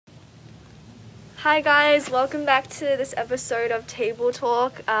Hi guys, welcome back to this episode of Table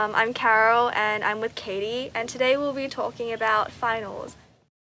Talk. I'm Carol and I'm with Katy, and today we'll be talking about finals.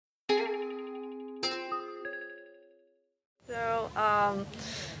 So,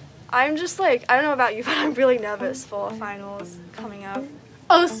 I'm just I don't know about you, but I'm really nervous for finals coming up.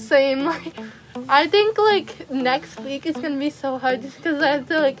 Oh, same. I think next week is gonna be so hard just because I have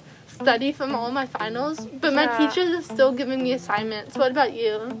to study from all my finals. But my teachers are still giving me assignments. What about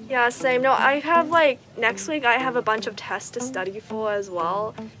you? Yeah, same. No, I have next week I have a bunch of tests to study for as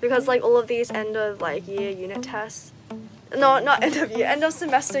well because all of these end of year unit tests. No, not end of year, end of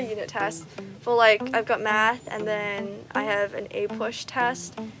semester unit tests. For I've got math, and then I have an A-push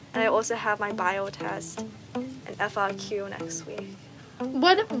test, and I also have my bio test and FRQ next week.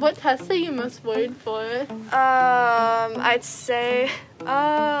 What tests are you most worried for? I'd say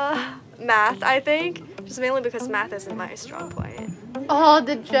math, I think. Just mainly because math isn't my strong point. Oh,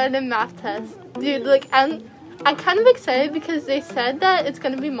 the dreaded math test. Dude, I'm kind of excited because they said that it's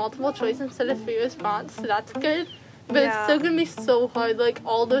going to be multiple choice instead of free response, so that's good. But it's still going to be so hard,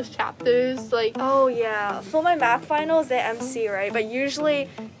 all those chapters, Oh, yeah. For my math finals, they're MC, right? But usually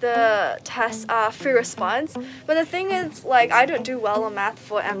the tests are free response. But the thing is, I don't do well on math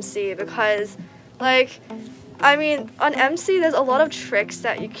for MC because, on MC, there's a lot of tricks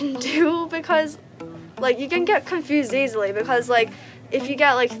that you can do because, you can get confused easily because, if you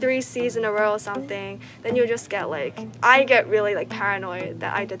get 3 C's in a row or something, then you'll just get I get really paranoid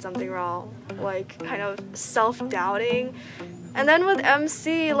that I did something wrong, kind of self-doubting. And then with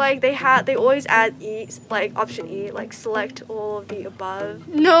MC, they always add E, option E, select all of the above.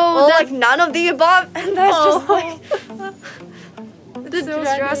 No, or none of the above, and that's it's so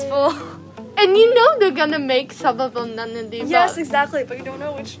stressful. And they're gonna make some of them none of the above. Yes, exactly, but you don't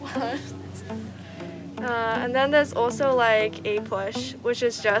know which one. And then there's also A-push, which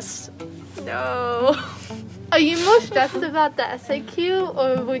is just no. Are you more stressed about the SAQ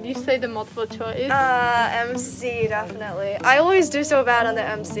or would you say the multiple choice? MC, definitely. I always do so bad on the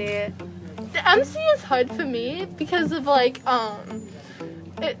MC. The MC is hard for me because of the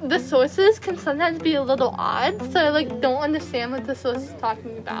sources can sometimes be a little odd, so I don't understand what the source is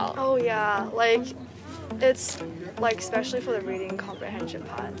talking about. Oh yeah, it's especially for the reading comprehension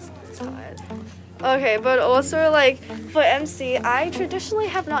parts, it's hard. Okay, but also for MC, I traditionally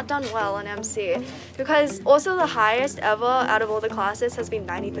have not done well on MC because also the highest ever out of all the classes has been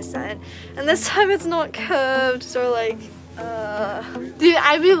 90%, and this time it's not curved, so Dude,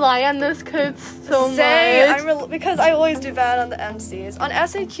 I rely on those curves so much. Because I always do bad on the MCs. On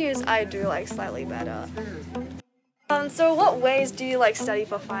SAQs, I do slightly better. So what ways do you study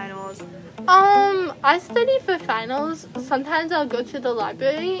for finals? I study for finals. Sometimes I'll go to the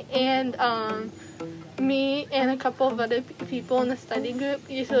library and me and a couple of other people in the study group,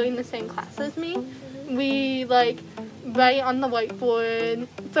 usually in the same class as me, we write on the whiteboard.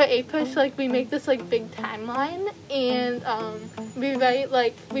 For A-push, we make this big timeline, and we write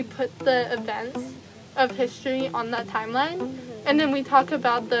we put the events of history on that timeline, and then we talk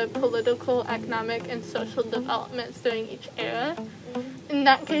about the political, economic, and social developments during each era. In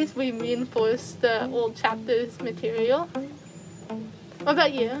that case, we reinforce the old chapter's material. What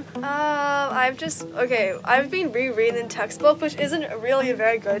about you? I've been rereading the textbook, which isn't really a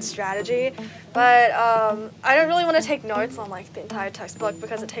very good strategy, but I don't really want to take notes on the entire textbook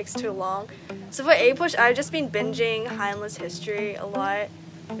because it takes too long. So for A-push, I've just been binging Heinlein's history a lot.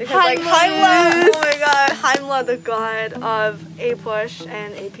 Because Heinlein, oh my god, Heinlein, the god of A-push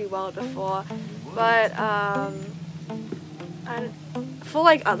and AP World before. But for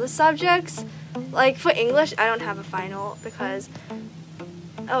other subjects, for English, I don't have a final because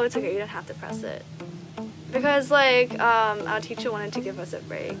oh, it's okay, you don't have to press it. Because, our teacher wanted to give us a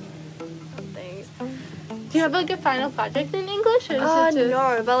break on things. Do you have, a final project in English? Or is it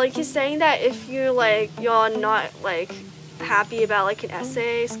no, but, he's saying that if you, you're not, happy about, an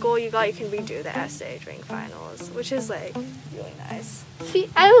essay score you got, you can redo the essay during finals, which is, really nice. See,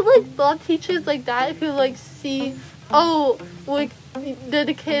 I would, love teachers like that who, see, oh, the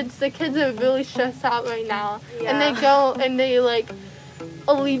kids are really stressed out right now. Yeah. And they go and they,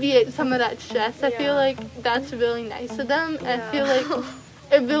 alleviate some of that stress. I feel that's really nice of them. Yeah. I feel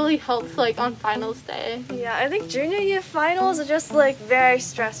it really helps on finals day. Yeah, I think junior year finals are just very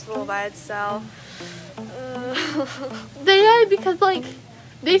stressful by itself. They are because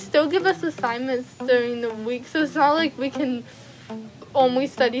they still give us assignments during the week, so it's not we can only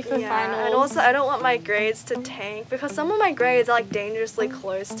study for finals. And also I don't want my grades to tank because some of my grades are dangerously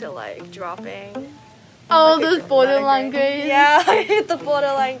close to dropping. Oh, like, those borderline grades. Yeah, I hate the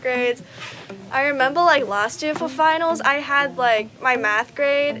borderline grades. I remember like last year for finals, I had like my math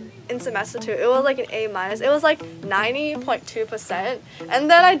grade in semester 2. It was like an A minus. It was like 90.2%, and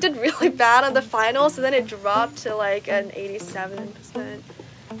then I did really bad on the finals, so then it dropped to like an 87%.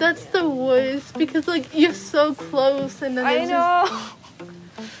 That's the worst because like you're so close, and then I it's know.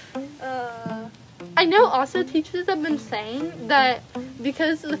 I know also teachers have been saying that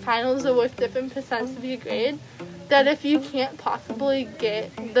because the finals are worth different percents of your grade, that if you can't possibly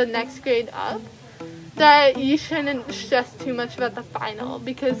get the next grade up, that you shouldn't stress too much about the final,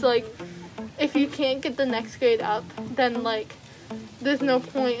 because like if you can't get the next grade up, then like there's no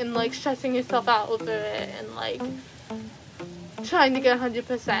point in like stressing yourself out over it and like trying to get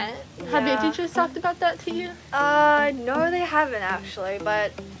 100%. Have your teachers talked about that to you? No, they haven't actually,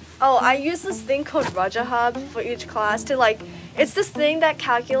 but I use this thing called Roger Hub for each class to like, it's this thing that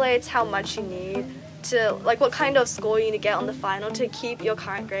calculates how much you need to, like, what kind of score you need to get on the final to keep your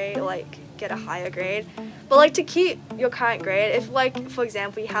current grade, like, get a higher grade. But like, to keep your current grade, if like, for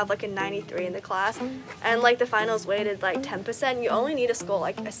example, you have like a 93 in the class and like the final's weighted like 10%, you only need to score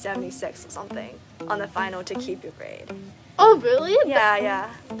like a 76 or something on the final to keep your grade. Oh, really? Yeah.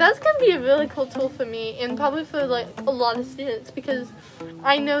 That's going to be a really cool tool for me, and probably for like a lot of students, because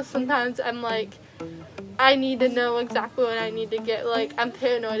I know sometimes I'm like, I need to know exactly what I need to get. Like, I'm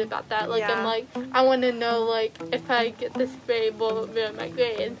paranoid about that. Like, I'm like, I want to know, like, if I get this grade, will it ruin my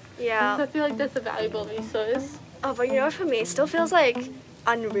grade? Yeah. So I feel like that's a valuable resource. Oh, but you know, for me, it still feels like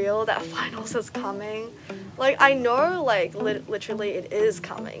unreal that finals is coming. Like, I know, like, literally it is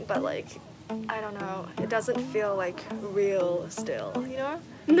coming, but like, I don't know, it doesn't feel like real still, you know?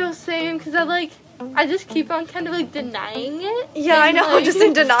 No, same, because I just keep on kind of like denying it. Yeah, I know, I'm just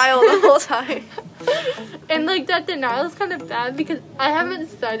in denial the whole time. And like that denial is kind of bad because I haven't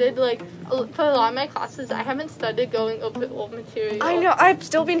started, like, for a lot of my classes, I haven't started going over old material. I know, I've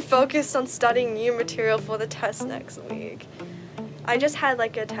still been focused on studying new material for the test next week. I just had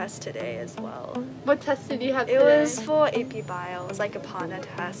like a test today as well. What test did you have today? It was for AP Bio, it was like a partner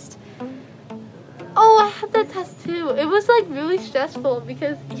test. Oh, I had that test too. It was like really stressful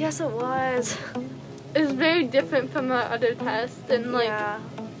because Yes, it was. it was very different from my other tests, and like Yeah.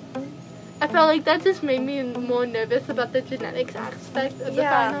 I felt like that just made me more nervous about the genetics aspect of the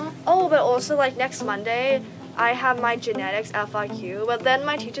final. Oh, but also like next Monday, I have my genetics FRQ, but then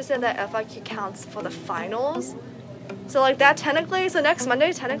my teacher said that FRQ counts for the finals. So like that technically, so next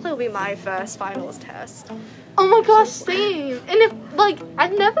Monday technically will be my first finals test. Oh my gosh, same. And if like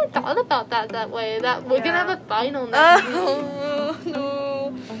I've never thought about that way, that we're gonna have a final next week. Oh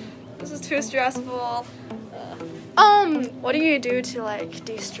no, this is too stressful. What do you do to like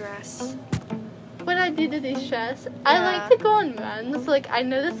de-stress? What I do to de-stress, I like to go on runs. Like I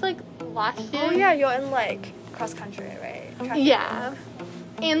noticed like last year. Oh yeah, you're in like cross country, right? Yeah.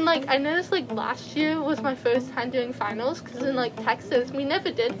 And, like, I noticed, like, last year was my first time doing finals, because in, like, Texas, we never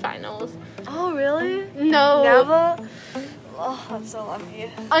did finals. Oh, really? No. Never? Oh, that's so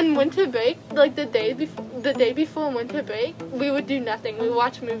lucky. On winter break, like, the day before winter break, we would do nothing. We would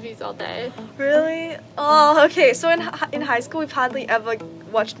watch movies all day. Really? Oh, okay. So in high school, we've hardly ever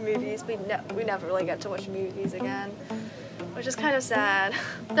watched movies. We never really get to watch movies again, which is kind of sad.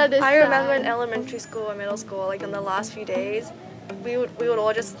 That is I remember sad. in elementary school or middle school, like, in the last few days, we would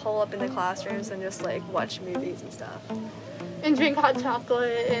all just hole up in the classrooms and just like watch movies and stuff. And drink hot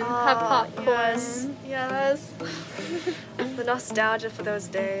chocolate and have popcorn. Yes. The nostalgia for those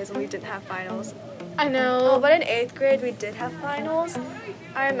days when we didn't have finals. I know. Oh, but in 8th grade we did have finals.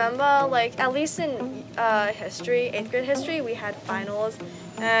 I remember, like, at least in history, 8th grade history, we had finals,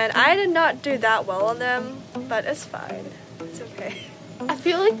 and I did not do that well on them, but it's fine. It's okay. I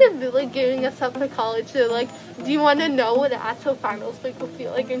feel like they're really gearing us up for college. They're like, do you want to know what the actual finals week will feel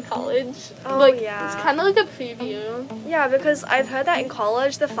like in college? Oh, like, yeah. It's kind of like a preview. Yeah, because I've heard that in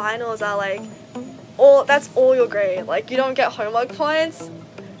college, the finals are like, that's all your grade. Like, you don't get homework points,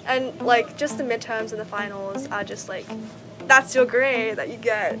 and like, just the midterms and the finals are just like, that's your grade that you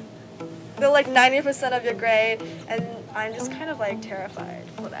get. They're like 90% of your grade, and I'm just kind of like terrified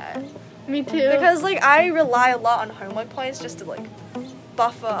for that. Me too. Because like, I rely a lot on homework points just to like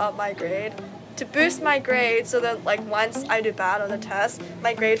buffer up my grade, to boost my grade, so that like once I do bad on the test,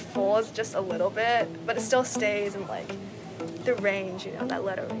 my grade falls just a little bit, but it still stays in like the range, you know, that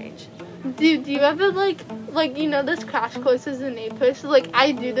letter range. Do you ever like you know those crash courses in APUSH? Like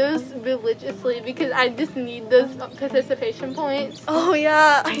I do those religiously because I just need those participation points. Oh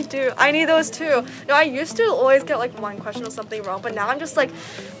yeah, I do. I need those too. No, I used to always get like one question or something wrong, but now I'm just like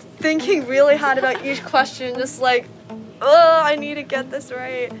thinking really hard about each question, just like, I need to get this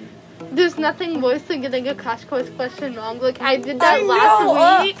right. There's nothing worse than getting a crash course question wrong. Like, I did that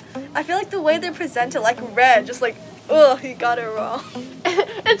last week. I feel like the way they present it, like red, just like, ugh, he got it wrong.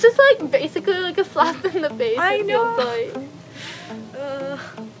 It's just like basically like a slap in the face. I it know. feels like.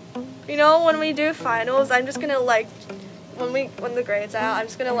 You know, when we do finals, I'm just gonna like, when the grades out, I'm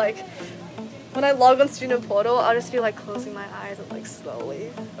just gonna like, when I log on student portal, I'll just be like closing my eyes and like slowly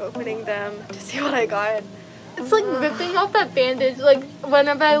opening them to see what I got. It's like ripping off that bandage. Like,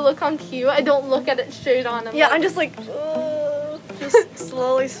 whenever I look on cue, I don't look at it straight on. I'm just like, just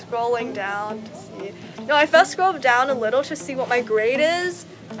slowly scrolling down to see. No, I first scroll down a little to see what my grade is,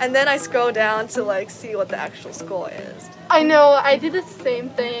 and then I scroll down to like see what the actual score is. I know, I did the same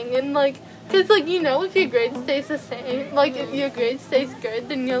thing, and like, cause like, you know, if your grade stays the same, like if your grade stays good,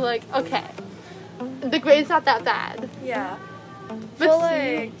 then you're like, okay, the grade's not that bad. Yeah. But So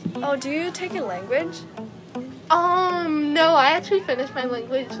like, do you take a language? No, I actually finished my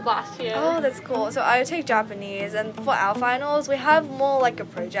language last year. Oh, that's cool. So I take Japanese, and for our finals, we have more like a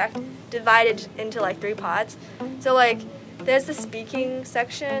project divided into like 3 parts. So like, there's the speaking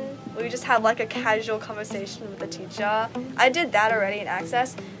section where we just have like a casual conversation with the teacher. I did that already in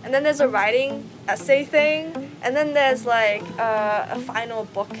Access. And then there's a writing essay thing, and then there's like a final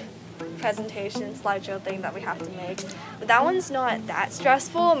book presentation slideshow thing that we have to make. But that one's not that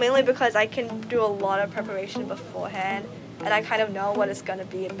stressful, mainly because I can do a lot of preparation beforehand, and I kind of know what it's gonna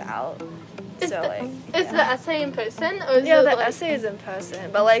be about. Is So the, like, is the essay in person, or is yeah, it the like, essay is in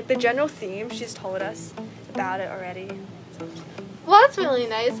person, but like the general theme, she's told us about it already. Well, that's really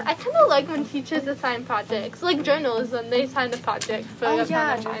nice. I kind of like when teachers assign projects, like journalism. They assign a project for Oh a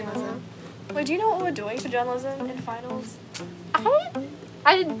yeah, final. journalism. Wait, do you know what we're doing for journalism in finals?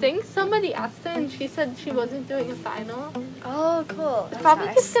 I think somebody asked her and she said she wasn't doing a final. Oh, cool. It's That's probably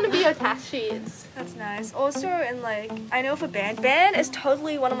nice. just gonna be our task sheets. That's nice. Also, in like, I know for band is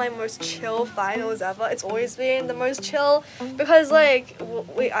totally one of my most chill finals ever. It's always been the most chill because like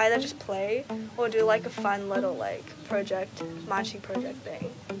we either just play or do like a fun little like marching project thing.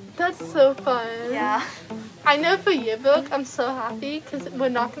 That's so fun. Yeah. I know for yearbook, I'm so happy because we're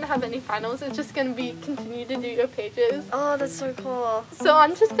not gonna have any finals. It's just gonna be continue to do your pages. Oh, that's so cool. So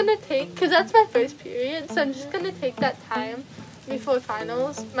I'm just gonna take, because that's my first period, so I'm just gonna take that time before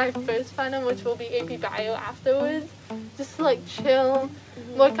finals, my first final, which will be AP Bio afterwards, just to like chill,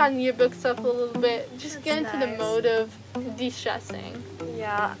 work on yearbook stuff a little bit, just get into the nice. mode of de-stressing.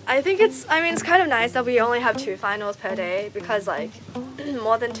 Yeah, I think it's kind of nice that we only have 2 finals per day because like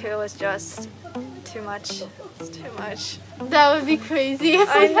more than 2 is just too much. It's too much. That would be crazy if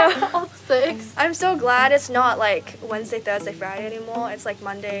I we had know. all 6. I'm so glad it's not like Wednesday, Thursday, Friday anymore. It's like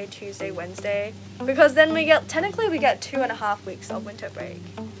Monday, Tuesday, Wednesday. Because then we get 2.5 weeks of winter break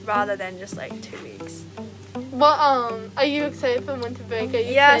rather than just like 2 weeks. Well, are you excited for winter break? Are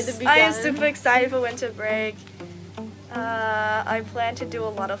you excited Yes, to be I am done? super excited for winter break. I plan to do a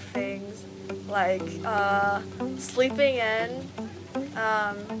lot of things like sleeping in,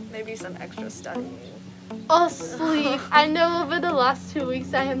 maybe some extra studying. Oh, sleep. I know over the last 2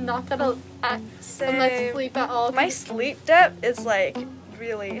 weeks I have not got much Same. sleep at all. My sleep depth is like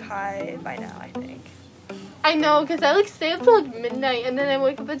really high by now, I think. I know, because I like stay up till like midnight and then I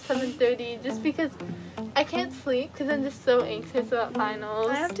wake up at 7:30 just because I can't sleep because I'm just so anxious about finals.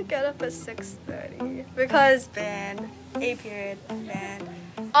 I have to get up at 6:30 because band, A period, band.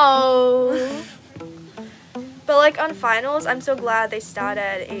 Oh. But like on finals, I'm so glad they start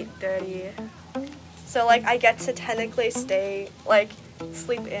at 8:30. So like I get to technically sleep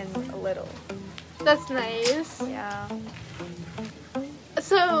in a little. That's nice. Yeah.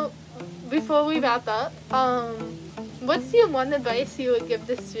 So, before we wrap up, what's your one advice you would give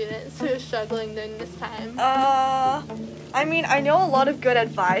the students who are struggling during this time? I know a lot of good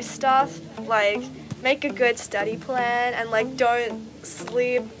advice stuff, like make a good study plan and like don't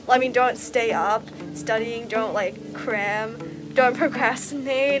stay up studying, don't like cram, don't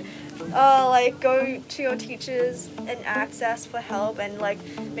procrastinate. Go to your teachers and Access for help and like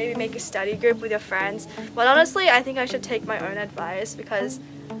maybe make a study group with your friends. But honestly, I think I should take my own advice because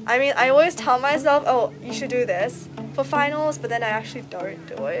I always tell myself, oh, you should do this for finals, but then I actually don't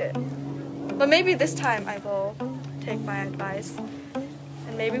do it. But maybe this time I will take my advice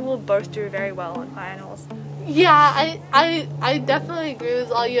and maybe we'll both do very well on finals. Yeah, I definitely agree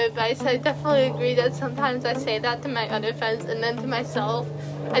with all your advice. I definitely agree that sometimes I say that to my other friends and then to myself.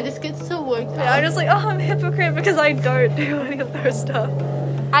 I just get so worked Yeah, out. I'm just like, oh, I'm a hypocrite because I don't do any of those stuff.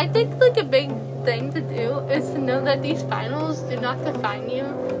 I think like a big thing to do is to know that these finals do not define you.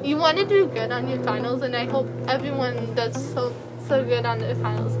 You want to do good on your finals, and I hope everyone does so good on the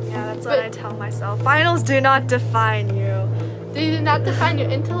finals. Yeah, that's what I tell myself. Finals do not define you. They do not define your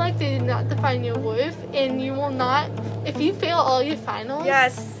intellect. They do not define your worth, and you will not. If you fail all your finals,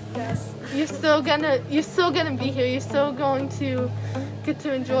 Yes. you're still gonna be here. You're still going to get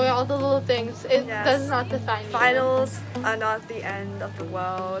to enjoy all the little things. It does not define you. Finals are not the end of the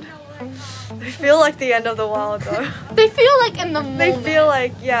world. They feel like the end of the world, though. They feel like in the moment. They feel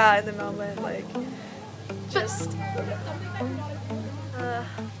like, in the moment, like, just.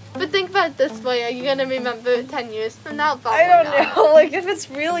 But think about it this way: are you gonna remember it 10 years from now? I don't know. Like, if it's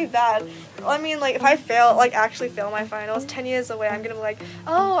really bad, I mean, like, if I actually fail my finals 10 years away, I'm gonna be like,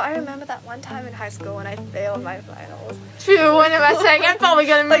 oh, I remember that one time in high school when I failed my finals. True. What am I saying? I'm probably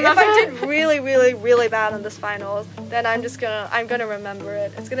gonna remember. Like, if I did really, really, really bad on this finals, then I'm gonna remember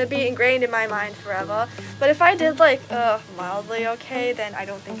it. It's gonna be ingrained in my mind forever. But if I did, like, mildly okay, then I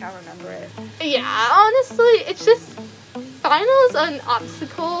don't think I'll remember it. Yeah, honestly, it's just finals are an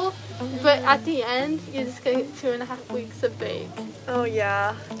obstacle, but at the end, you're just gonna get 2.5 weeks of break. Oh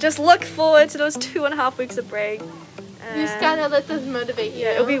yeah, just look forward to those 2.5 weeks of break. You just gotta let those motivate you.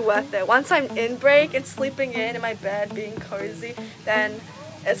 Yeah, it'll be worth it. Once I'm in break and sleeping in my bed, being cozy, then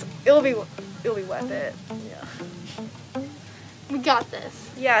it'll be worth it. Yeah. We got this.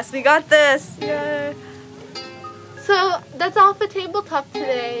 Yes, we got this. Yay. So that's all for Table Talk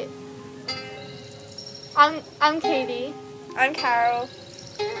today. I'm Katie. I'm Carol.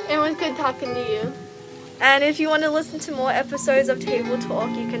 It was good talking to you. And if you want to listen to more episodes of Table Talk,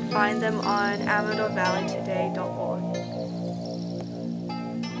 you can find them on AmadorValleyToday.org.